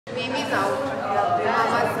Baby's out.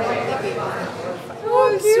 Mama's home, the baby. Oh,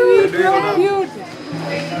 sweet, how cute.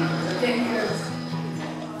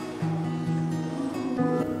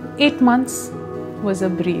 8 months was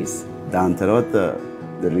a breeze. దాని తర్వాత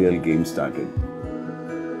the real game started.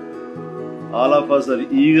 All of us are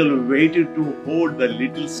eagerly waiting to hold the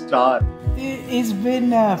little star. It's been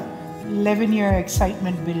a 11-year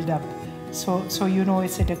excitement build up. So you know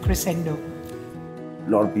it's at a crescendo.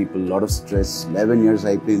 Lot of people, lot of stress. 11 years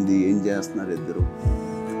అయిపోయింది, ఏం చేస్తున్నారు ఇద్దరు.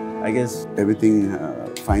 I guess everything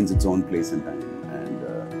finds its own place in time, and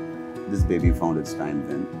this baby found its time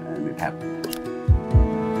then, and it happened.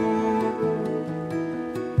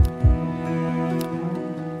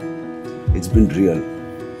 It's been real.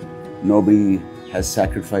 Nobody has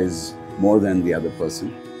sacrificed more than the other person.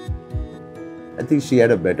 I think she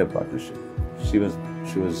had a better partnership. She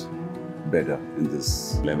was better in this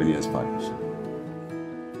 11 years partnership.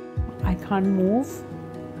 I can't move.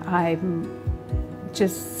 I'm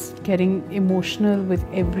just getting emotional with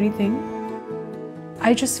everything.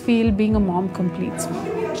 I just feel being a mom completes me.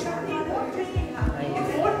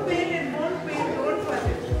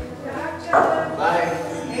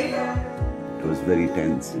 It was very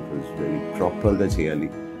tense, it was very proper ga cheyali.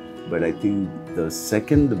 But I think the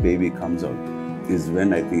second the baby comes out is when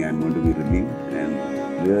I think I'm going to be relieved and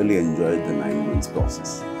really enjoy the 9 months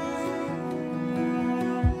process.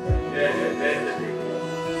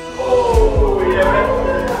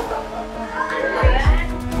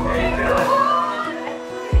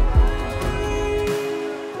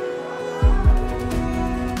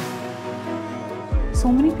 So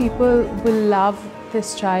many people will love this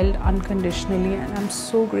child unconditionally, and I'm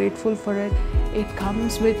so grateful for it. It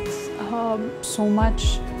comes with so much,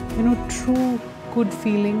 true good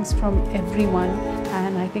feelings from everyone,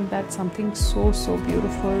 and I think that's something so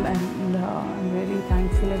beautiful, and I'm really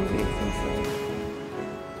thankful and grateful for it.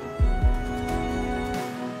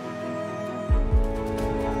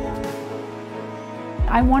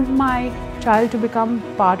 I want my child to become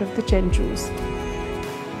part of the Chiranjeevis.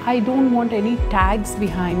 I don't want any tags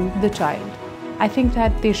behind the child. I think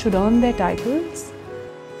that they should earn their titles.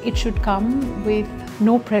 It should come with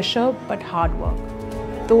no pressure but hard work.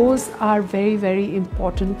 Those are very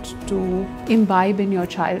important to imbibe in your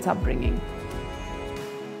child's upbringing.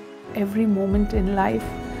 Every moment in life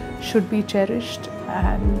should be cherished,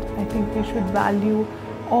 and I think we should value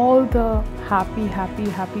all the happy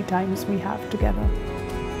times we have together.